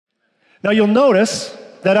Now you'll notice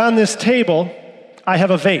that on this table, I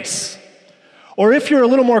have a vase. Or if you're a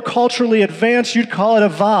little more culturally advanced, you'd call it a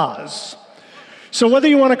vase. So whether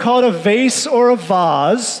you want to call it a vase or a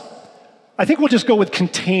vase, I think we'll just go with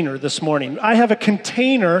container this morning. I have a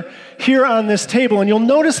container here on this table, and you'll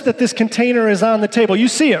notice that this container is on the table. You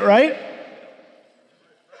see it, right?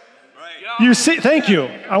 You see, thank you.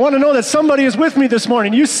 I want to know that somebody is with me this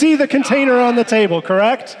morning. You see the container on the table,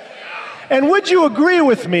 correct? And would you agree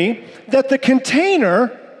with me that the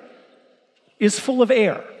container is full of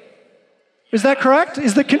air? Is that correct?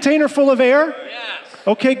 Is the container full of air? Yes.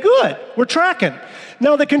 Okay, good. We're tracking.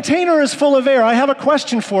 Now, the container is full of air. I have a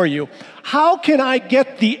question for you. How can I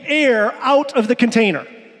get the air out of the container?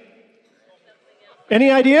 Any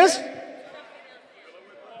ideas?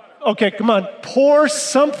 Okay, come on. Pour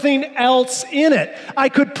something else in it. I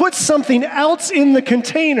could put something else in the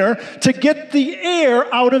container to get the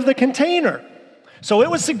air out of the container. So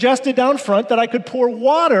it was suggested down front that I could pour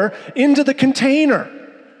water into the container.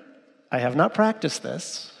 I have not practiced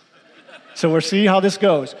this, so we'll see how this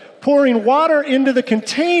goes. Pouring water into the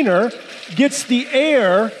container gets the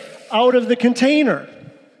air out of the container.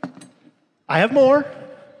 I have more.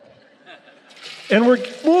 And we're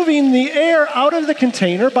moving the air out of the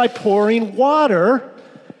container by pouring water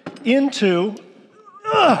into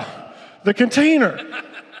the container.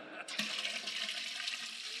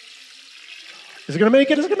 Is it going to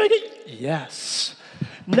make it? Is it going to make it? Yes.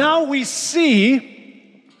 Now we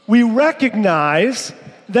recognize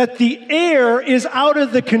that the air is out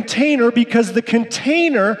of the container because the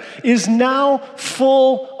container is now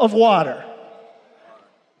full of water.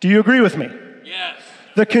 Do you agree with me? Yes.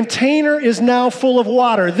 The container is now full of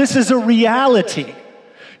water. This is a reality.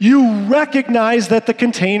 You recognize that the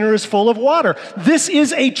container is full of water. This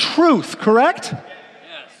is a truth, correct? Yes.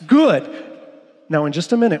 Good. Now, in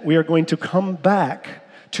just a minute, we are going to come back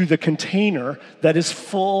to the container that is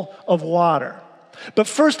full of water. But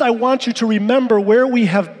first, I want you to remember where we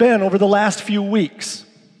have been over the last few weeks.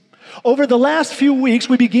 Over the last few weeks,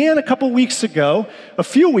 we began a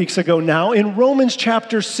few weeks ago now, in Romans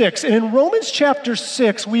chapter 6. And in Romans chapter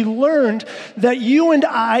 6, we learned that you and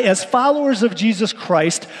I, as followers of Jesus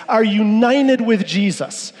Christ, are united with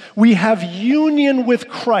Jesus. We have union with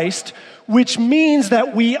Christ, which means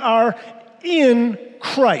that we are in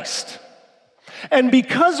Christ. And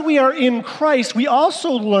because we are in Christ, we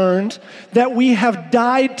also learned that we have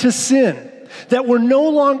died to sin, that we're no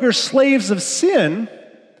longer slaves of sin.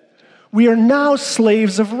 We are now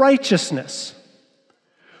slaves of righteousness.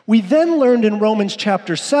 We then learned in Romans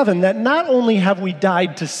chapter 7 that not only have we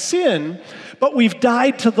died to sin, but we've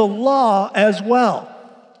died to the law as well.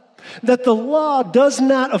 That the law does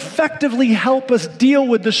not effectively help us deal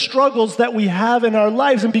with the struggles that we have in our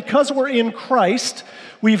lives. And because we're in Christ,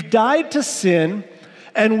 we've died to sin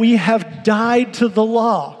and we have died to the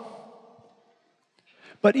law.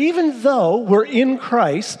 But even though we're in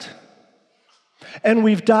Christ, and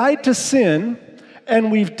we've died to sin,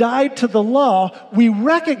 and we've died to the law, we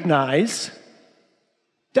recognize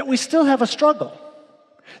that we still have a struggle,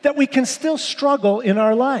 that we can still struggle in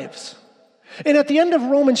our lives. And at the end of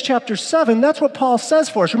Romans chapter 7, that's what Paul says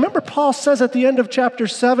for us. Remember, Paul says at the end of chapter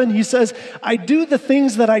 7, he says, I do the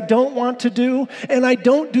things that I don't want to do, and I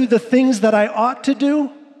don't do the things that I ought to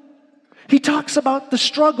do. He talks about the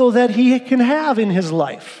struggle that he can have in his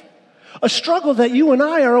life. A struggle that you and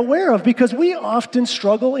I are aware of because we often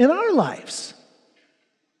struggle in our lives.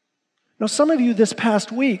 Now, some of you this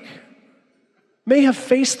past week may have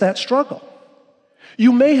faced that struggle.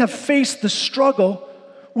 You may have faced the struggle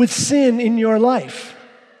with sin in your life.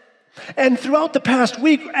 And throughout the past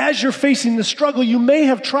week, as you're facing the struggle, you may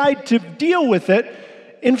have tried to deal with it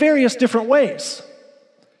in various different ways.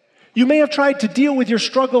 You may have tried to deal with your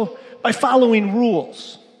struggle by following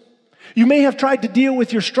rules. You may have tried to deal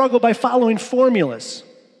with your struggle by following formulas.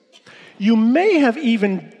 You may have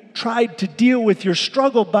even tried to deal with your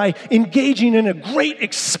struggle by engaging in a great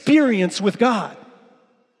experience with God.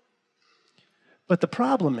 But the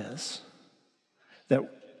problem is that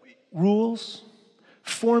rules,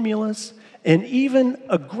 formulas, and even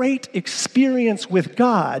a great experience with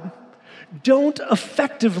God don't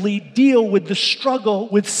effectively deal with the struggle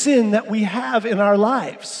with sin that we have in our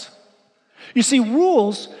lives. You see,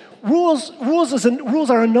 rules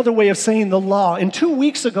are another way of saying the law. And 2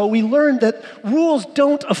 weeks ago, we learned that rules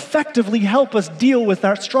don't effectively help us deal with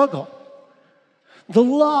our struggle. The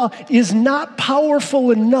law is not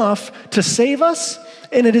powerful enough to save us,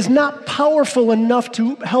 and it is not powerful enough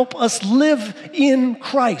to help us live in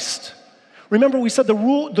Christ. Remember, we said the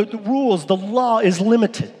law is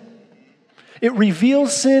limited. It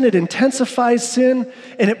reveals sin, it intensifies sin,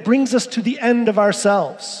 and it brings us to the end of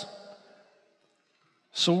ourselves.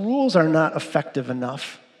 So rules are not effective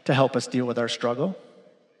enough to help us deal with our struggle.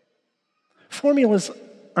 Formulas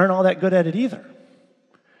aren't all that good at it either.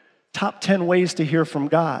 Top 10 ways to hear from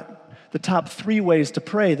God. The top 3 ways to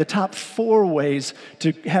pray. The top 4 ways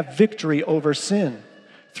to have victory over sin.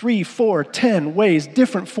 3, 4, 10 ways,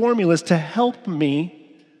 different formulas to help me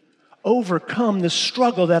overcome the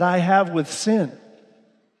struggle that I have with sin.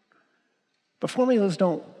 But formulas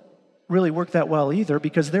don't really work that well either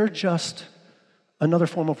because they're just another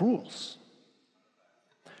form of rules.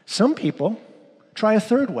 Some people try a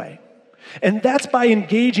third way, and that's by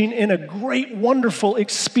engaging in a great, wonderful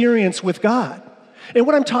experience with God. And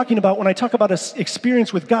what I'm talking about when I talk about an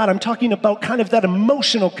experience with God, I'm talking about kind of that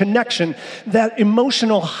emotional connection, that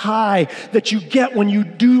emotional high that you get when you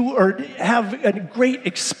do or have a great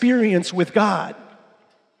experience with God.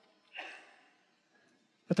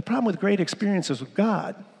 But the problem with great experiences with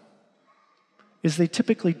God is they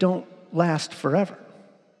typically don't last forever.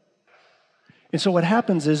 And so what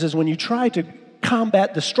happens is when you try to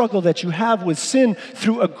combat the struggle that you have with sin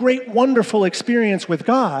through a great, wonderful experience with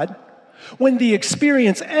God, when the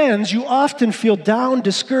experience ends, you often feel down,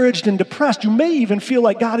 discouraged, and depressed. You may even feel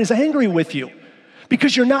like God is angry with you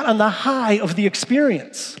because you're not on the high of the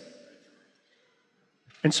experience.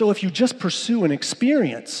 And so if you just pursue an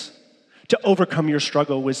experience to overcome your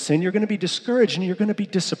struggle with sin, you're going to be discouraged and you're going to be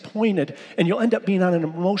disappointed, and you'll end up being on an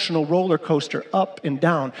emotional roller coaster up and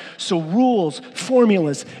down. So rules,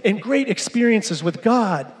 formulas, and great experiences with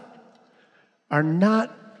God are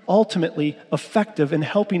not ultimately effective in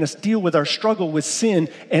helping us deal with our struggle with sin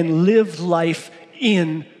and live life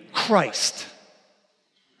in Christ.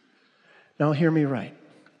 Now, hear me right.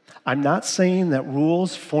 I'm not saying that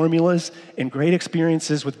rules, formulas, and great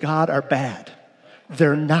experiences with God are bad.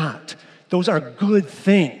 They're not. Those are good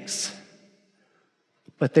things.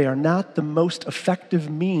 But they are not the most effective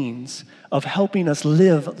means of helping us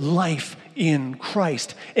live life in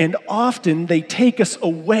Christ. And often they take us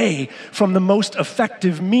away from the most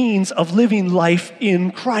effective means of living life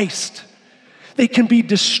in Christ. They can be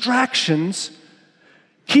distractions,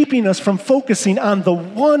 keeping us from focusing on the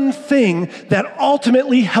one thing that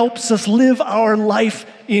ultimately helps us live our life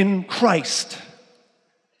in Christ.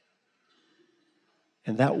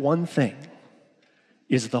 And that one thing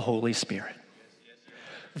is the Holy Spirit.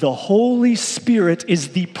 The Holy Spirit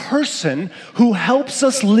is the person who helps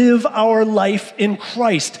us live our life in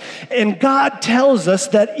Christ. And God tells us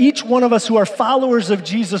that each one of us who are followers of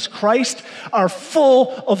Jesus Christ are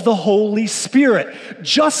full of the Holy Spirit.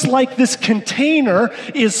 Just like this container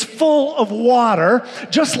is full of water,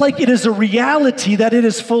 just like it is a reality that it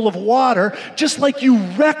is full of water, just like you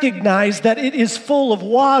recognize that it is full of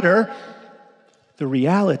water, the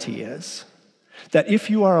reality is that if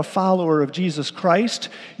you are a follower of Jesus Christ,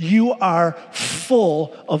 you are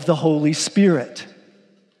full of the Holy Spirit.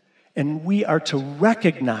 And we are to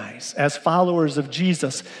recognize, as followers of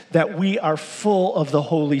Jesus, that we are full of the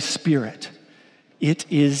Holy Spirit. It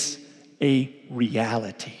is a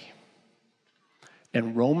reality.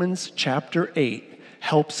 And Romans chapter 8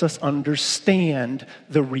 helps us understand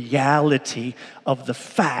the reality of the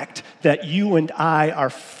fact that you and I are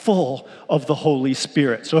full of the Holy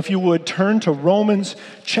Spirit. So if you would, turn to Romans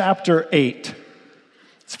chapter 8.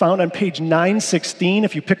 It's found on page 916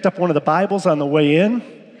 if you picked up one of the Bibles on the way in.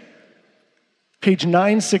 Page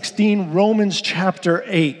 916, Romans chapter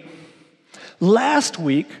 8. Last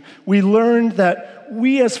week, we learned that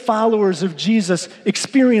we as followers of Jesus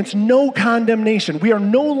experience no condemnation. We are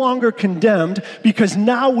no longer condemned because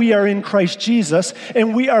now we are in Christ Jesus,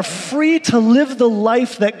 and we are free to live the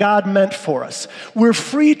life that God meant for us. We're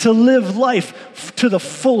free to live life to the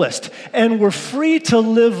fullest, and we're free to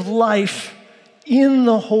live life in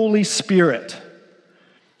the Holy Spirit.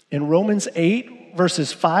 In Romans 8,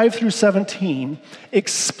 verses 5 through 17,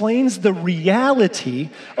 explains the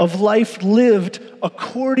reality of life lived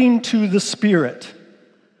according to the Spirit.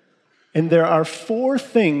 And there are 4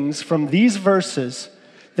 things from these verses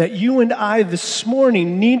that you and I this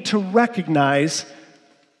morning need to recognize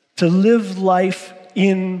to live life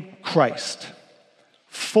in Christ.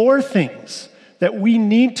 4 things that we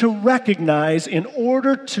need to recognize in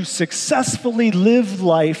order to successfully live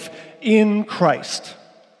life in Christ.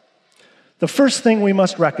 The first thing we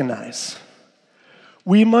must recognize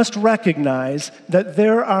that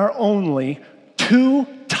there are only 2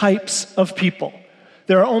 types of people.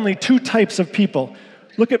 There are only 2 types of people.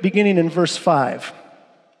 Look at beginning in verse 5.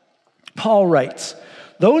 Paul writes,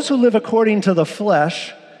 "Those who live according to the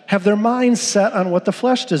flesh have their minds set on what the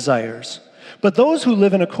flesh desires. But those who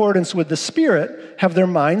live in accordance with the Spirit have their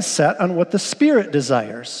minds set on what the Spirit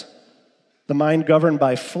desires. The mind governed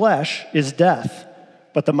by flesh is death,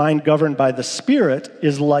 but the mind governed by the Spirit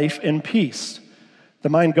is life and peace. The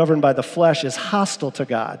mind governed by the flesh is hostile to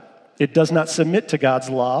God. It does not submit to God's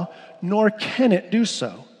law, nor can it do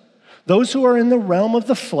so. Those who are in the realm of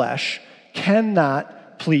the flesh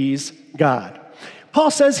cannot please God. Paul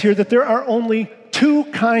says here that there are only two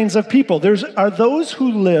kinds of people. There are those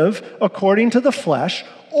who live according to the flesh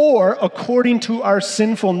or according to our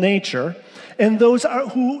sinful nature, and those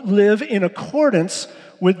who live in accordance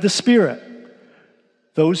with the Spirit.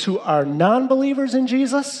 Those who are non-believers in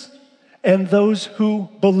Jesus and those who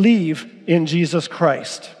believe in Jesus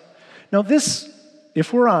Christ. Now this,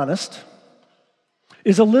 if we're honest,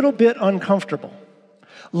 is a little bit uncomfortable.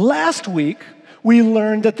 Last week, we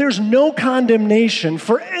learned that there's no condemnation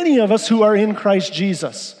for any of us who are in Christ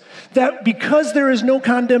Jesus. That because there is no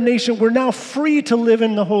condemnation, we're now free to live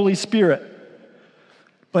in the Holy Spirit.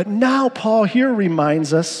 But now Paul here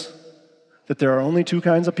reminds us that there are only two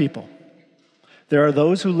kinds of people. There are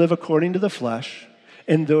those who live according to the flesh,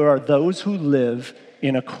 and there are those who live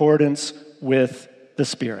in accordance with the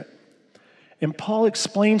Spirit. And Paul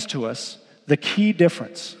explains to us the key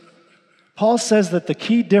difference. Paul says that the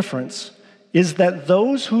key difference is that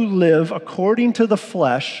those who live according to the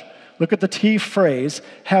flesh, look at the T phrase,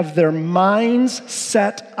 have their minds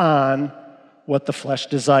set on what the flesh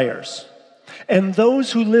desires. And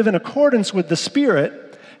those who live in accordance with the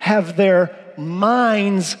Spirit have their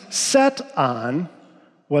minds set on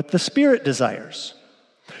what the Spirit desires.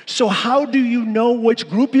 So how do you know which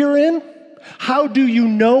group you're in? How do you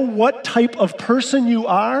know what type of person you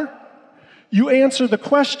are? You answer the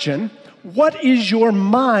question, what is your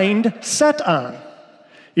mind set on?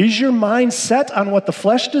 Is your mind set on what the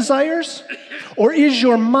flesh desires? Or is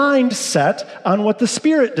your mind set on what the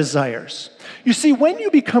Spirit desires? You see, when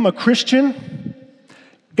you become a Christian,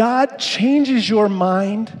 God changes your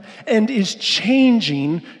mind and is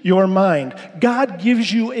changing your mind. God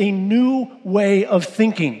gives you a new way of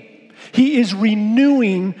thinking. He is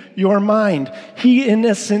renewing your mind. He, in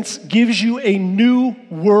essence, gives you a new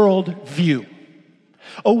world view.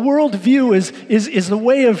 A world view is the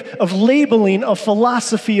way of labeling a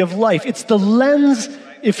philosophy of life. It's the lens,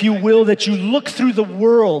 if you will, that you look through the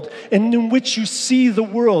world and in which you see the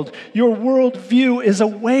world. Your world view is a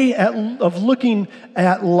way of looking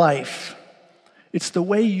at life. It's the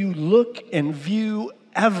way you look and view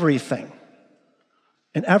everything.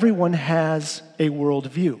 And everyone has a world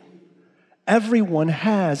view. Everyone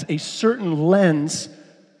has a certain lens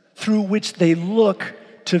through which they look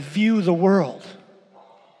to view the world.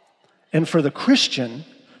 And for the Christian,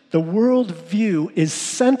 the world view is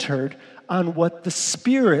centered on what the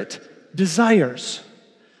Spirit desires.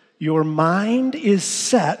 Your mind is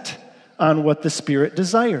set on what the Spirit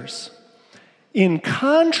desires. In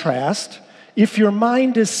contrast, if your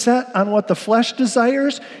mind is set on what the flesh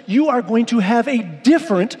desires, you are going to have a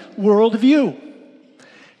different worldview.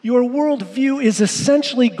 Your worldview is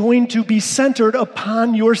essentially going to be centered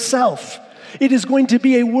upon yourself. It is going to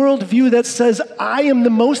be a worldview that says, I am the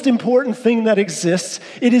most important thing that exists.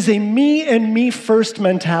 It is a me and me first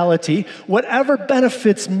mentality. Whatever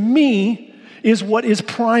benefits me is what is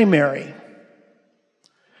primary.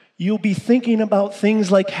 You'll be thinking about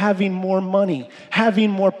things like having more money, having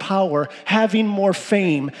more power, having more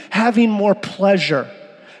fame, having more pleasure,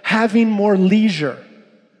 having more leisure.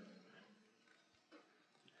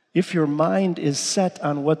 If your mind is set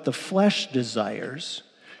on what the flesh desires,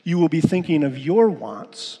 you will be thinking of your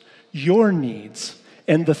wants, your needs,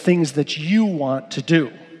 and the things that you want to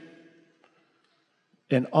do.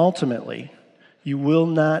 And ultimately, you will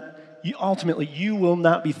not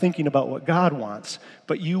be thinking about what God wants,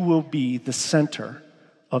 but you will be the center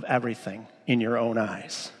of everything in your own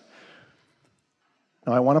eyes.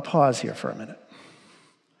 Now, I want to pause here for a minute.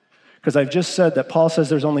 Because I've just said that Paul says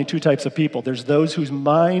there's only two types of people. There's those whose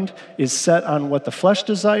mind is set on what the flesh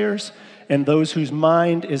desires, and those whose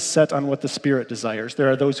mind is set on what the Spirit desires. There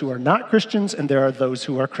are those who are not Christians, and there are those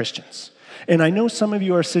who are Christians. And I know some of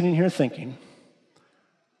you are sitting here thinking,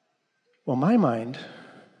 well, my mind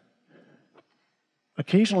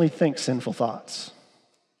occasionally thinks sinful thoughts.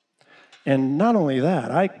 And not only that,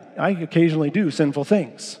 I occasionally do sinful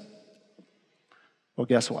things. Well,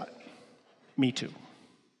 guess what? Me too.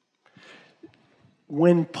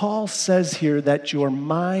 When Paul says here that your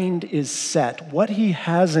mind is set, what he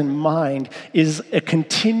has in mind is a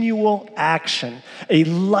continual action, a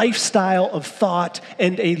lifestyle of thought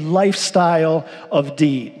and a lifestyle of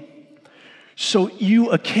deed. So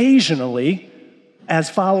you occasionally, as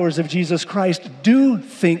followers of Jesus Christ, do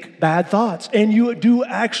think bad thoughts, and you do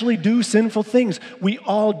actually do sinful things. We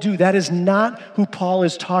all do. That is not who Paul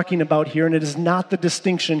is talking about here, and it is not the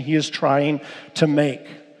distinction he is trying to make.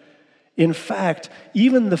 In fact,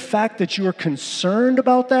 even the fact that you are concerned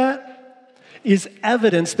about that is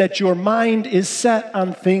evidence that your mind is set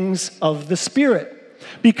on things of the Spirit.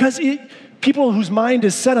 Because people whose mind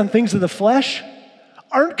is set on things of the flesh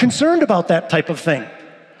aren't concerned about that type of thing.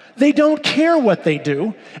 They don't care what they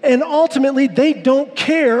do, and ultimately they don't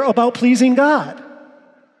care about pleasing God.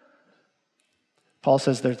 Paul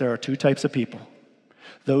says that there are two types of people: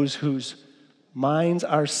 those whose minds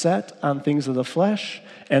are set on things of the flesh,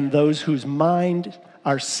 and those whose mind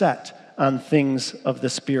are set on things of the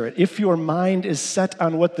Spirit. If your mind is set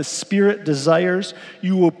on what the Spirit desires,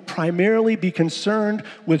 you will primarily be concerned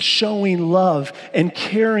with showing love and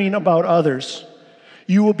caring about others.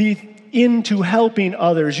 You will be into helping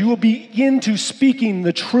others. You will be into speaking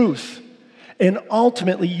the truth. And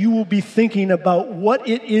ultimately, you will be thinking about what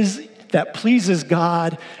it is that pleases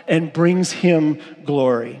God and brings Him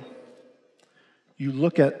glory. You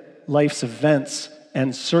look at life's events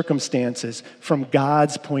and circumstances from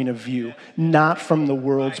God's point of view, not from the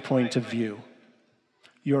world's point of view.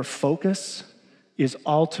 Your focus is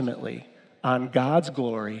ultimately on God's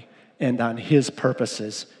glory and on His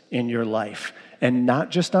purposes in your life. And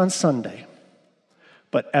not just on Sunday,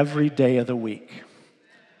 but every day of the week.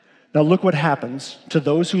 Now look what happens to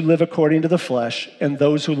those who live according to the flesh and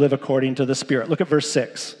those who live according to the Spirit. Look at verse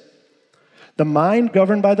 6. The mind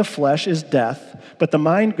governed by the flesh is death, but the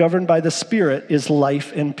mind governed by the Spirit is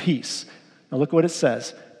life and peace. Now look what it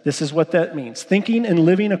says. This is what that means. Thinking and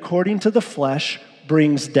living according to the flesh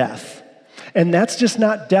brings death. And that's just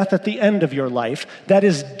not death at the end of your life. That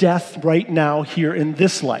is death right now here in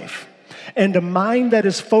this life. And a mind that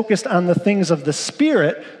is focused on the things of the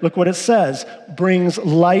Spirit, look what it says, brings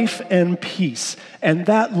life and peace. And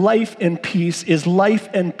that life and peace is life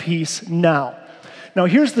and peace now. Now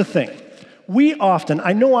here's the thing. We often,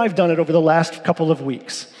 I know I've done it over the last couple of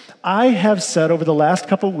weeks, I have said over the last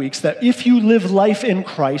couple of weeks that if you live life in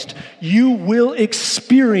Christ, you will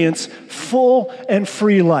experience full and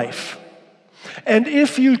free life. And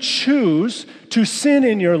if you choose to sin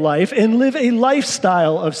in your life and live a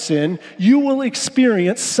lifestyle of sin, you will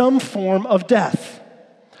experience some form of death.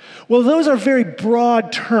 Well, those are very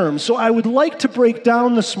broad terms, so I would like to break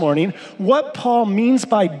down this morning what Paul means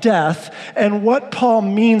by death and what Paul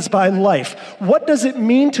means by life. What does it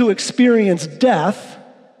mean to experience death,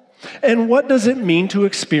 and what does it mean to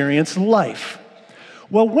experience life?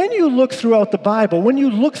 Well, when you look throughout the Bible, when you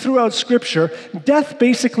look throughout Scripture, death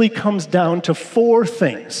basically comes down to four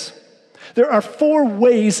things. There are four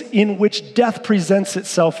ways in which death presents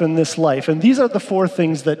itself in this life, and these are the four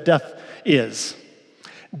things that death is.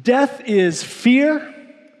 Death is fear,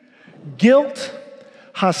 guilt,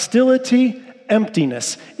 hostility,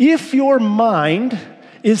 emptiness. If your mind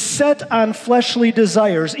is set on fleshly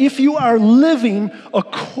desires, if you are living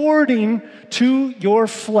according to your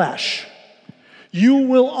flesh, you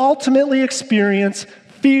will ultimately experience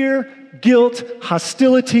fear, guilt,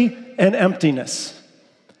 hostility, and emptiness.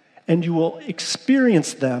 And you will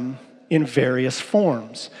experience them in various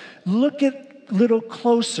forms. Look a little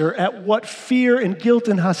closer at what fear and guilt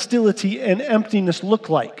and hostility and emptiness look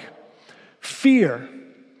like. Fear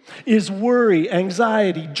is worry,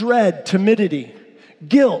 anxiety, dread, timidity.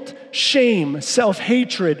 Guilt, shame,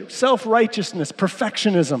 self-hatred, self-righteousness,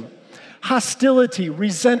 perfectionism. Hostility,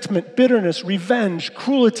 resentment, bitterness, revenge,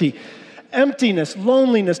 cruelty, emptiness,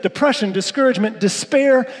 loneliness, depression, discouragement,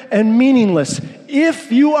 despair, and meaningless.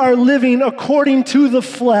 If you are living according to the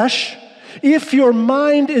flesh, if your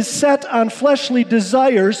mind is set on fleshly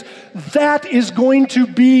desires, that is going to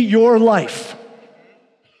be your life.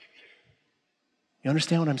 You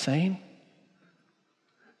understand what I'm saying?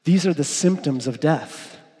 These are the symptoms of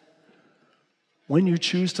death. When you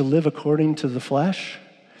choose to live according to the flesh,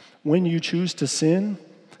 when you choose to sin,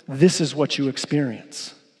 this is what you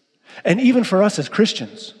experience. And even for us as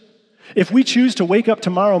Christians, if we choose to wake up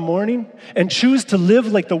tomorrow morning and choose to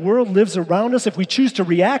live like the world lives around us, if we choose to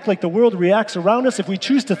react like the world reacts around us, if we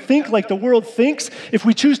choose to think like the world thinks, if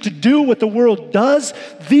we choose to do what the world does,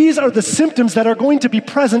 these are the symptoms that are going to be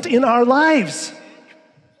present in our lives.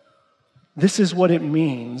 This is what it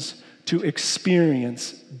means to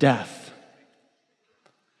experience death.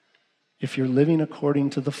 If you're living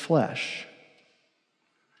according to the flesh,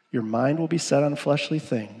 your mind will be set on fleshly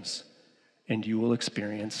things, and you will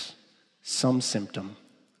experience some symptom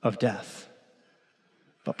of death.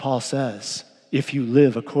 But Paul says, if you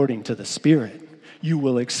live according to the Spirit, you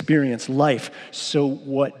will experience life. So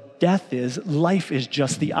what death is, life is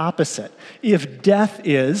just the opposite. If death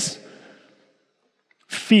is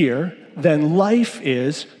fear, then life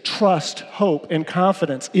is trust, hope, and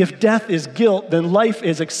confidence. If death is guilt, then life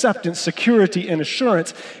is acceptance, security, and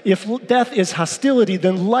assurance. If death is hostility,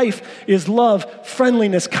 then life is love,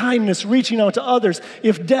 friendliness, kindness, reaching out to others.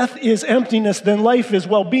 If death is emptiness, then life is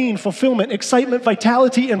well-being, fulfillment, excitement,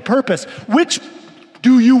 vitality, and purpose. Which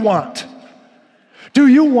do you want? Do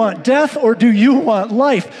you want death or do you want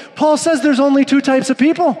life? Paul says there's only two types of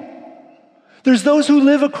people. There's those who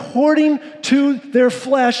live according to their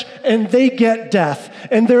flesh, and they get death.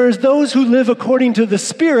 And there is those who live according to the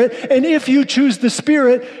Spirit, and if you choose the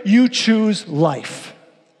Spirit, you choose life.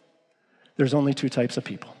 There's only two types of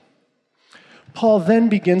people. Paul then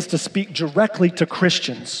begins to speak directly to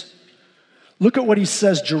Christians. Look at what he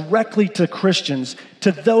says directly to Christians,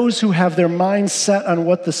 to those who have their minds set on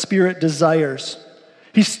what the Spirit desires.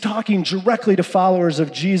 He's talking directly to followers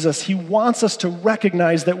of Jesus. He wants us to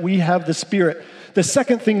recognize that we have the Spirit. The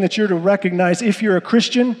second thing that you're to recognize if you're a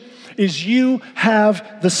Christian is you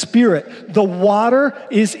have the Spirit. The water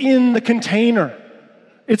is in the container.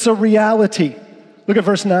 It's a reality. Look at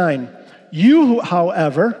verse 9. You,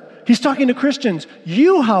 however, he's talking to Christians.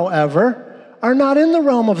 You, however, are not in the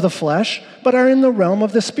realm of the flesh, but are in the realm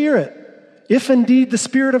of the Spirit. If indeed the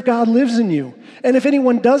Spirit of God lives in you. And if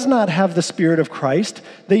anyone does not have the Spirit of Christ,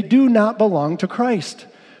 they do not belong to Christ.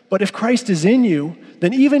 But if Christ is in you,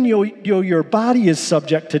 then even your body is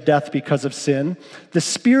subject to death because of sin. The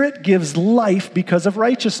Spirit gives life because of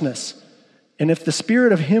righteousness. And if the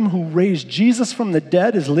Spirit of him who raised Jesus from the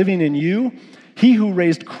dead is living in you, he who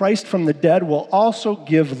raised Christ from the dead will also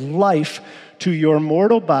give life to your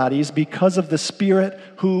mortal bodies because of the Spirit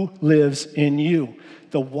who lives in you.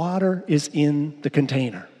 The water is in the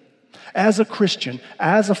container. As a Christian,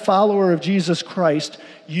 as a follower of Jesus Christ,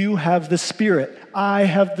 you have the Spirit. I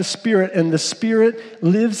have the Spirit, and the Spirit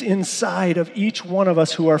lives inside of each one of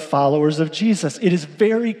us who are followers of Jesus. It is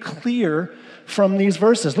very clear from these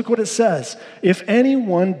verses. Look what it says. If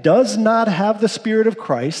anyone does not have the Spirit of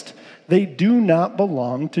Christ, they do not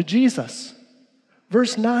belong to Jesus.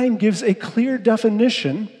 Verse 9 gives a clear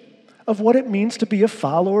definition of what it means to be a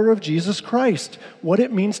follower of Jesus Christ, what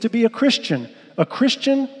it means to be a Christian. A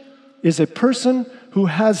Christian is a person who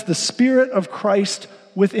has the Spirit of Christ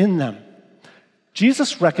within them.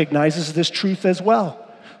 Jesus recognizes this truth as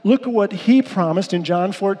well. Look at what he promised in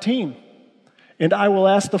John 14. And I will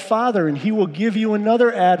ask the Father, and he will give you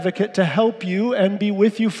another advocate to help you and be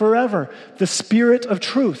with you forever, the Spirit of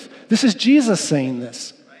truth. This is Jesus saying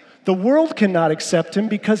this. The world cannot accept him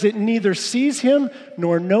because it neither sees him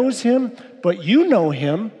nor knows him, but you know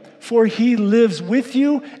him, for he lives with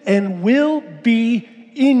you and will be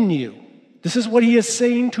in you. This is what he is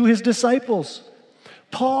saying to his disciples.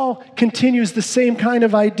 Paul continues the same kind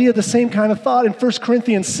of idea, the same kind of thought in 1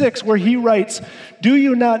 Corinthians 6, where he writes, do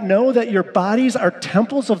you not know that your bodies are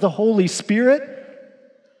temples of the Holy Spirit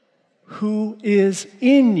who is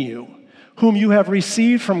in you, whom you have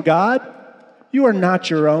received from God? You are not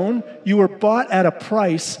your own. You were bought at a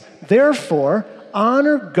price. Therefore,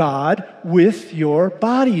 honor God with your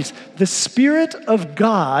bodies. The Spirit of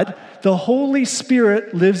God, the Holy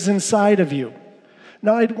Spirit, lives inside of you.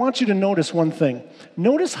 Now, I want you to notice one thing.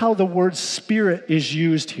 Notice how the word Spirit is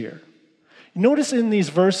used here. Notice in these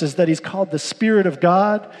verses that he's called the Spirit of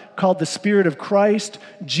God, called the Spirit of Christ.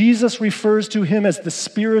 Jesus refers to him as the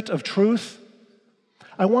Spirit of truth.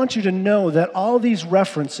 I want you to know that all these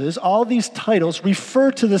references, all these titles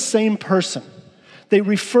refer to the same person. They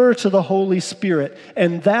refer to the Holy Spirit,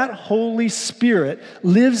 and that Holy Spirit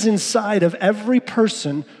lives inside of every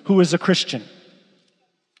person who is a Christian.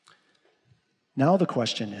 Now the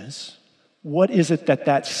question is, what is it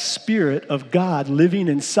that Spirit of God living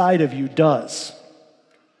inside of you does?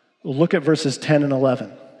 We'll look at verses 10 and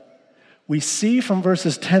 11. We see from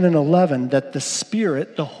verses 10 and 11 that the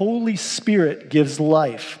Spirit, the Holy Spirit, gives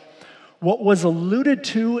life. What was alluded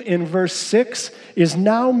to in verse 6 is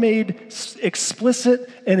now made explicit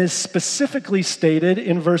and is specifically stated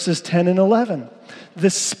in verses 10 and 11.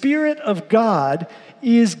 The Spirit of God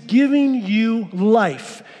is giving you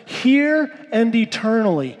life, here and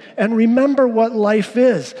eternally. And remember what life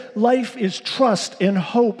is. Life is trust and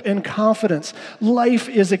hope and confidence. Life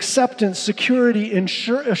is acceptance, security, and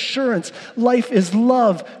assurance. Life is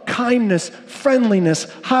love, kindness,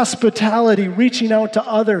 friendliness, hospitality, reaching out to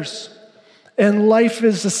others. And life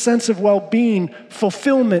is a sense of well-being,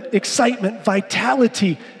 fulfillment, excitement,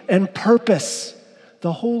 vitality, and purpose.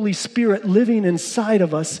 The Holy Spirit living inside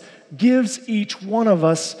of us gives each one of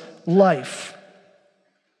us life.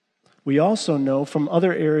 We also know from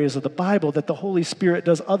other areas of the Bible that the Holy Spirit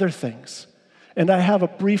does other things. And I have a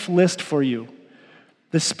brief list for you.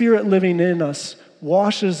 The Spirit living in us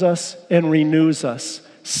washes us and renews us,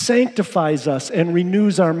 sanctifies us and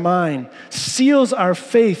renews our mind, seals our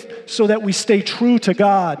faith so that we stay true to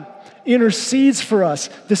God, intercedes for us.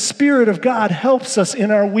 The Spirit of God helps us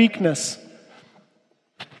in our weakness.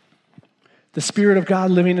 The Spirit of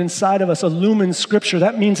God living inside of us illumines Scripture.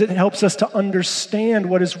 That means it helps us to understand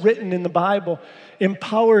what is written in the Bible,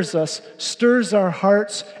 empowers us, stirs our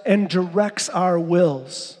hearts, and directs our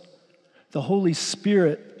wills. The Holy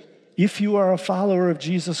Spirit, if you are a follower of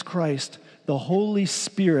Jesus Christ, the Holy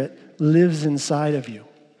Spirit lives inside of you.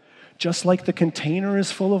 Just like the container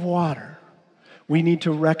is full of water, we need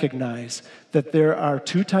to recognize that there are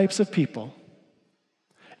two types of people,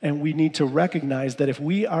 and we need to recognize that if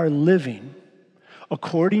we are living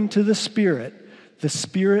according to the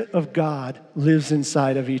Spirit of God lives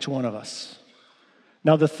inside of each one of us.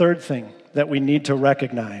 Now, the third thing that we need to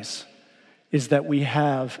recognize is that we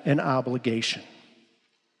have an obligation.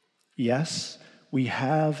 Yes, we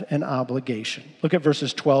have an obligation. Look at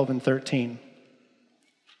verses 12 and 13.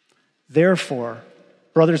 Therefore,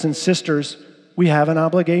 brothers and sisters, we have an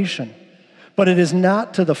obligation, but it is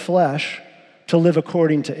not to the flesh to live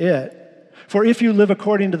according to it. For if you live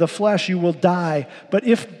according to the flesh, you will die. But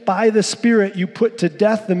if by the Spirit you put to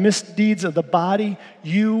death the misdeeds of the body,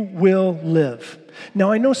 you will live.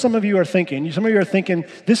 Now, I know some of you are thinking,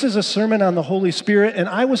 this is a sermon on the Holy Spirit, and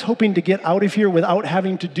I was hoping to get out of here without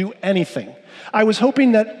having to do anything. I was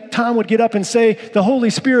hoping that Tom would get up and say, the Holy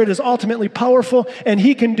Spirit is ultimately powerful, and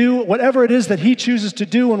he can do whatever it is that he chooses to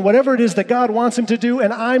do, and whatever it is that God wants him to do,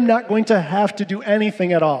 and I'm not going to have to do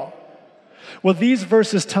anything at all. Well, these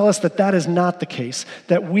verses tell us that that is not the case,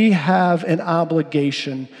 that we have an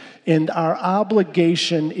obligation, and our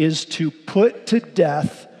obligation is to put to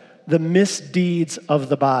death the misdeeds of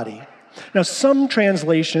the body. Now, some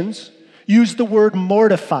translations use the word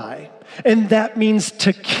mortify, and that means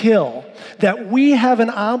to kill. That we have an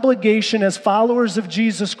obligation as followers of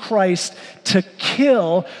Jesus Christ to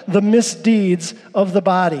kill the misdeeds of the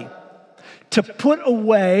body, to put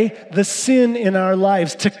away the sin in our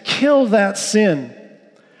lives, to kill that sin.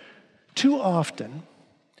 Too often,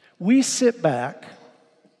 we sit back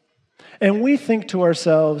and we think to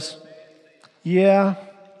ourselves, yeah,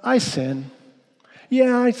 I sin.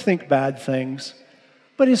 Yeah, I think bad things,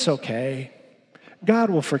 but it's okay. God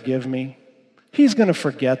will forgive me. He's going to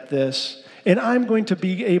forget this, and I'm going to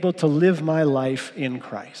be able to live my life in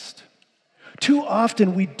Christ. Too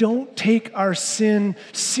often, we don't take our sin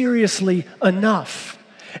seriously enough.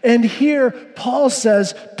 And here, Paul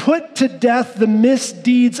says, put to death the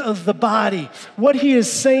misdeeds of the body. What he is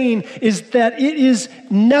saying is that it is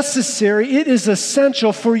necessary, it is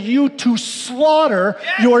essential for you to slaughter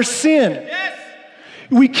your sin. Yes.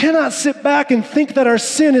 We cannot sit back and think that our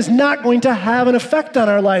sin is not going to have an effect on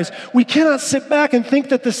our lives. We cannot sit back and think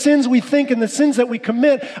that the sins we think and the sins that we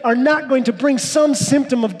commit are not going to bring some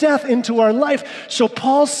symptom of death into our life. So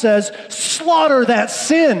Paul says, slaughter that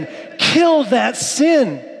sin. Kill that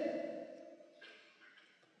sin.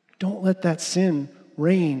 Don't let that sin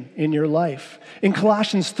reign in your life. In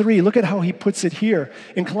Colossians 3, look at how he puts it here.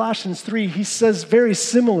 In Colossians 3, he says very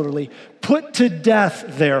similarly, put to death,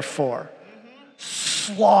 therefore.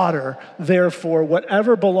 Slaughter, therefore,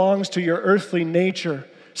 whatever belongs to your earthly nature,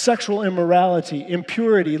 sexual immorality,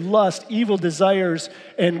 impurity, lust, evil desires,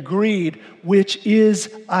 and greed, which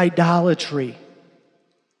is idolatry.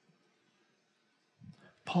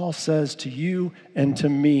 Paul says to you and to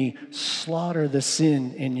me, slaughter the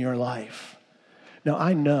sin in your life. Now,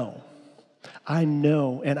 I know,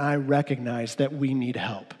 and I recognize that we need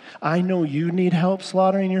help. I know you need help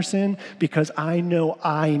slaughtering your sin because I know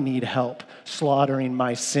I need help slaughtering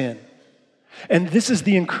my sin. And this is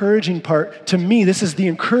the encouraging part, to me, this is the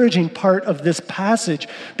encouraging part of this passage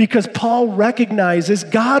because Paul recognizes,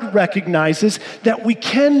 God recognizes that we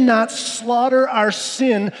cannot slaughter our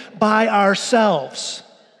sin by ourselves.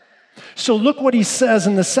 So look what he says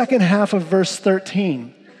in the second half of verse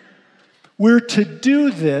 13. We're to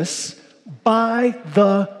do this by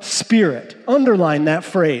the Spirit. Underline that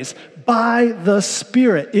phrase, by the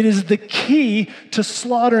Spirit. It is the key to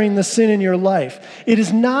slaughtering the sin in your life. It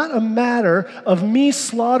is not a matter of me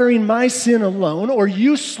slaughtering my sin alone or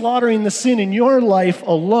you slaughtering the sin in your life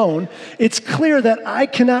alone. It's clear that I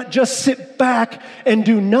cannot just sit back and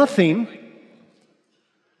do nothing.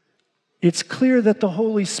 It's clear that the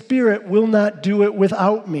Holy Spirit will not do it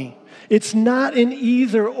without me. It's not an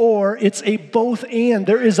either or, it's a both and.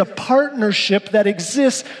 There is a partnership that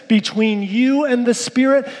exists between you and the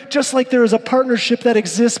Spirit, just like there is a partnership that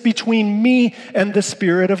exists between me and the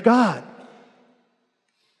Spirit of God.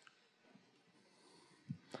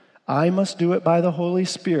 I must do it by the Holy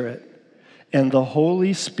Spirit, and the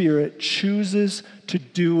Holy Spirit chooses to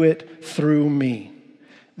do it through me.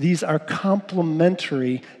 These are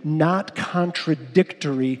complementary, not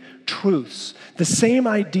contradictory truths. The same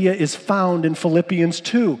idea is found in Philippians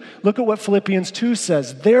 2. Look at what Philippians 2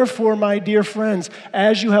 says. Therefore, my dear friends,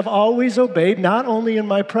 as you have always obeyed, not only in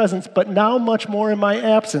my presence, but now much more in my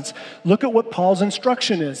absence. Look at what Paul's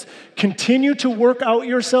instruction is. Continue to work out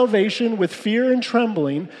your salvation with fear and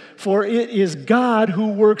trembling, for it is God who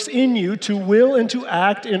works in you to will and to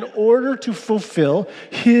act in order to fulfill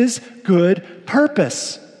his good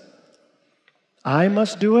purpose. I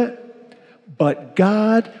must do it, but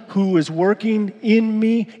God who is working in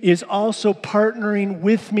me is also partnering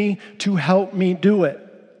with me to help me do it.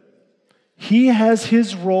 He has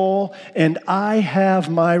his role and I have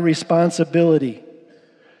my responsibility.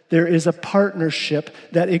 There is a partnership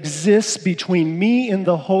that exists between me and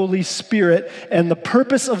the Holy Spirit, and the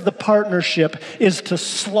purpose of the partnership is to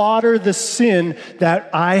slaughter the sin that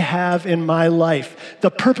I have in my life.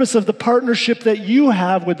 The purpose of the partnership that you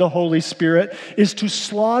have with the Holy Spirit is to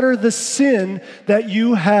slaughter the sin that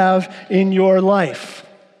you have in your life.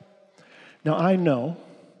 Now, I know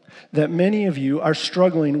that many of you are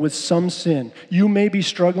struggling with some sin. You may be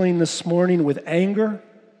struggling this morning with anger.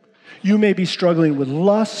 You may be struggling with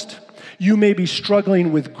lust. You may be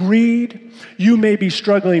struggling with greed. You may be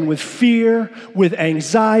struggling with fear, with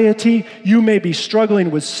anxiety. You may be struggling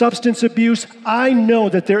with substance abuse. I know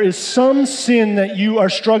that there is some sin that you are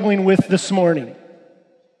struggling with this morning.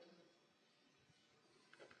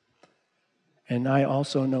 And I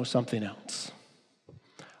also know something else.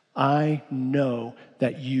 I know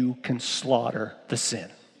that you can slaughter the sin.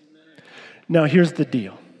 Now, here's the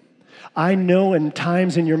deal. I know in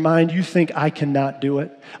times in your mind you think, I cannot do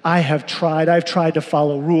it. I have tried. I've tried to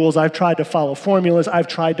follow rules. I've tried to follow formulas. I've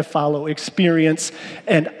tried to follow experience,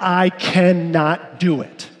 and I cannot do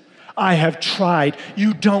it. I have tried.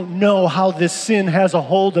 You don't know how this sin has a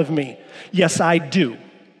hold of me. Yes, I do.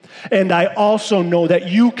 And I also know that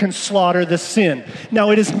you can slaughter the sin.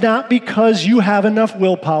 Now, it is not because you have enough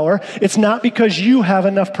willpower. It's not because you have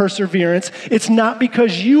enough perseverance. It's not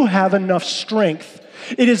because you have enough strength.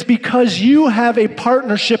 It is because you have a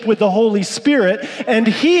partnership with the Holy Spirit, and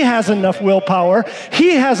he has enough willpower,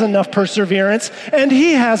 he has enough perseverance, and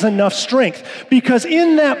he has enough strength. Because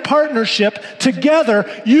in that partnership,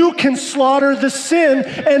 together, you can slaughter the sin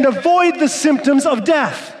and avoid the symptoms of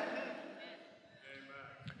death.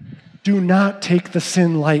 Do not take the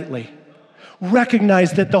sin lightly.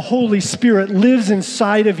 Recognize that the Holy Spirit lives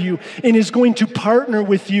inside of you and is going to partner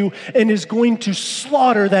with you and is going to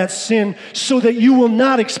slaughter that sin so that you will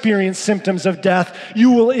not experience symptoms of death.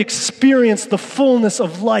 You will experience the fullness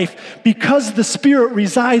of life. Because the Spirit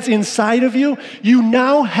resides inside of you, you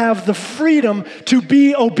now have the freedom to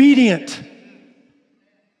be obedient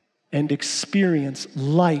and experience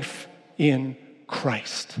life in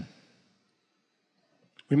Christ.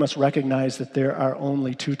 We must recognize that there are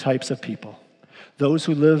only two types of people. Those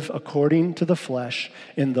who live according to the flesh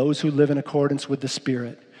and those who live in accordance with the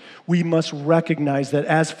Spirit. We must recognize that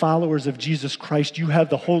as followers of Jesus Christ, you have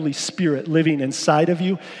the Holy Spirit living inside of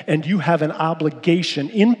you, and you have an obligation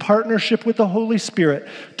in partnership with the Holy Spirit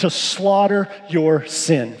to slaughter your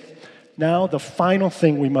sin. Now, the final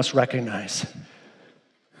thing we must recognize.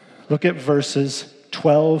 Look at verses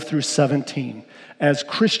 12 through 17. As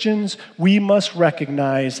Christians, we must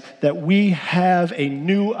recognize that we have a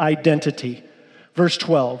new identity. Verse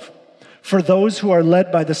 12, for those who are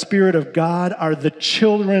led by the Spirit of God are the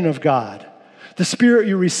children of God. The Spirit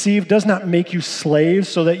you received does not make you slaves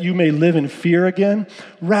so that you may live in fear again.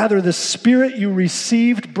 Rather, the Spirit you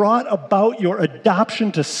received brought about your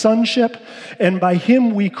adoption to sonship, and by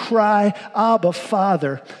him we cry, Abba,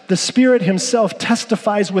 Father. The Spirit himself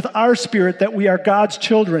testifies with our spirit that we are God's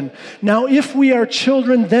children. Now, if we are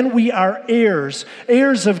children, then we are heirs,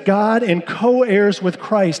 heirs of God and co-heirs with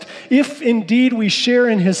Christ, if indeed we share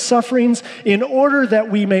in his sufferings, in order that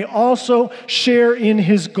we may also share in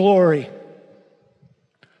his glory.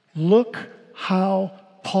 Look how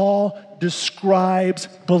Paul describes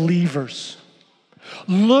believers.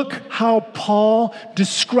 Look how Paul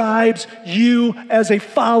describes you as a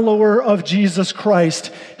follower of Jesus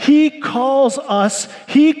Christ. He calls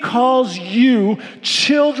you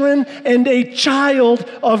children and a child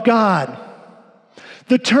of God.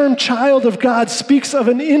 The term child of God speaks of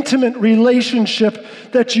an intimate relationship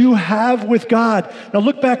that you have with God. Now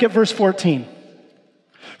look back at verse 14.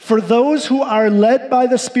 For those who are led by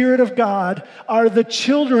the Spirit of God are the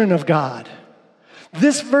children of God.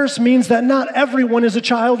 This verse means that not everyone is a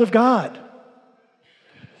child of God.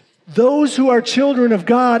 Those who are children of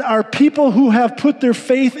God are people who have put their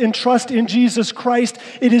faith and trust in Jesus Christ.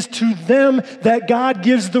 It is to them that God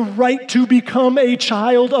gives the right to become a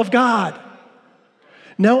child of God.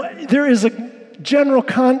 Now, there is a general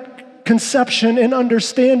conception and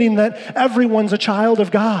understanding that everyone's a child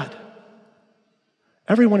of God.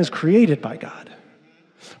 Everyone is created by God,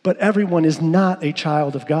 but everyone is not a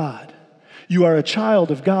child of God. You are a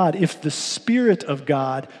child of God if the Spirit of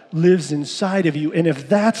God lives inside of you. And if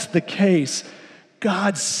that's the case,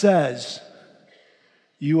 God says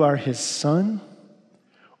you are his son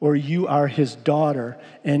or you are his daughter,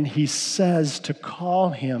 and he says to call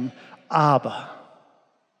him Abba.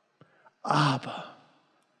 Abba.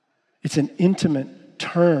 It's an intimate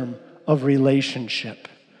term of relationship.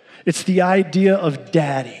 It's the idea of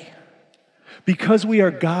daddy. Because we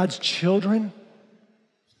are God's children,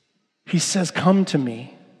 he says, come to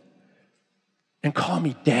me and call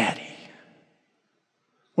me daddy.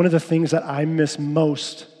 One of the things that I miss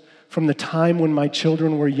most from the time when my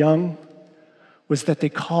children were young was that they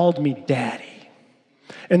called me daddy.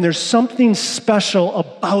 And there's something special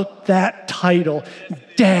about that title,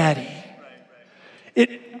 daddy.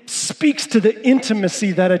 It speaks to the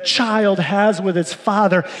intimacy that a child has with its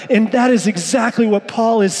father. And that is exactly what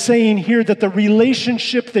Paul is saying here, that the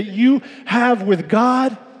relationship that you have with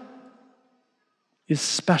God is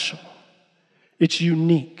special. It's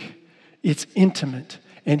unique. It's intimate.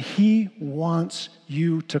 And he wants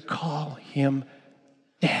you to call him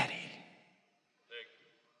daddy.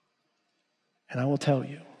 And I will tell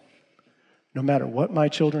you, no matter what my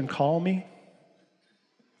children call me,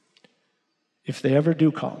 if they ever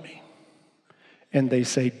do call me and they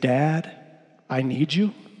say, Dad, I need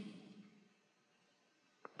you,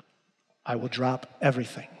 I will drop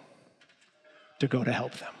everything to go to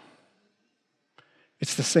help them.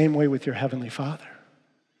 It's the same way with your Heavenly Father.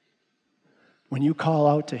 When you call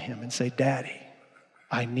out to him and say, Daddy,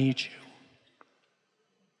 I need you,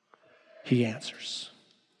 he answers.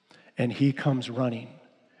 And he comes running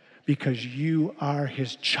because you are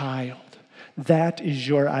his child. That is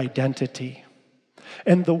your identity.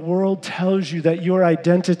 And the world tells you that your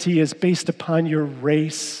identity is based upon your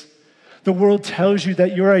race. The world tells you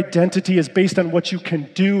that your identity is based on what you can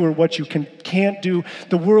do or what you can't do.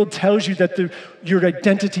 The world tells you that your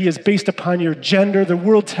identity is based upon your gender. The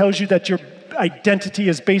world tells you that your identity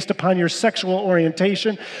is based upon your sexual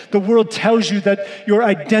orientation. The world tells you that your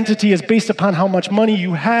identity is based upon how much money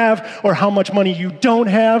you have or how much money you don't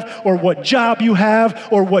have or what job you have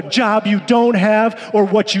or what job you don't have or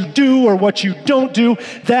what you do or what you don't do.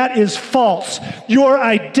 That is false. Your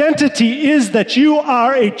identity is that you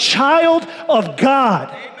are a child of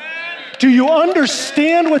God. Do you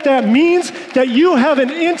understand what that means? That you have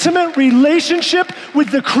an intimate relationship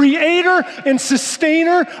with the creator and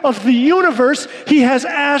sustainer of the universe. He has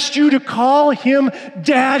asked you to call him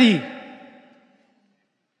daddy.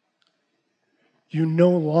 You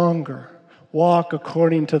no longer walk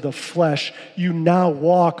according to the flesh. You now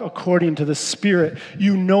walk according to the Spirit.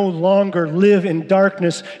 You no longer live in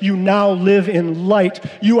darkness. You now live in light.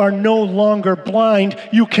 You are no longer blind.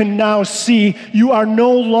 You can now see. You are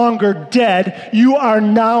no longer dead. You are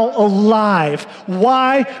now alive.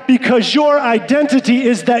 Why? Because your identity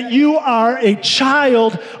is that you are a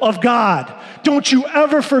child of God. Don't you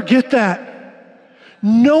ever forget that.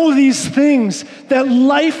 Know these things, that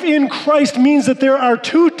life in Christ means that there are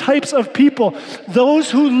two types of people, those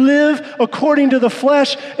who live according to the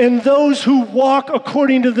flesh and those who walk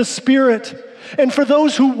according to the Spirit. And for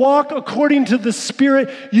those who walk according to the Spirit,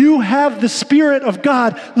 you have the Spirit of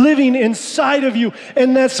God living inside of you.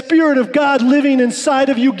 And that Spirit of God living inside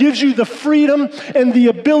of you gives you the freedom and the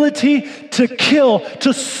ability to kill,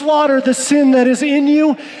 to slaughter the sin that is in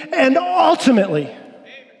you, and ultimately,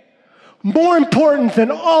 more important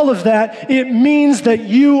than all of that, it means that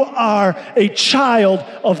you are a child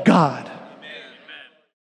of God.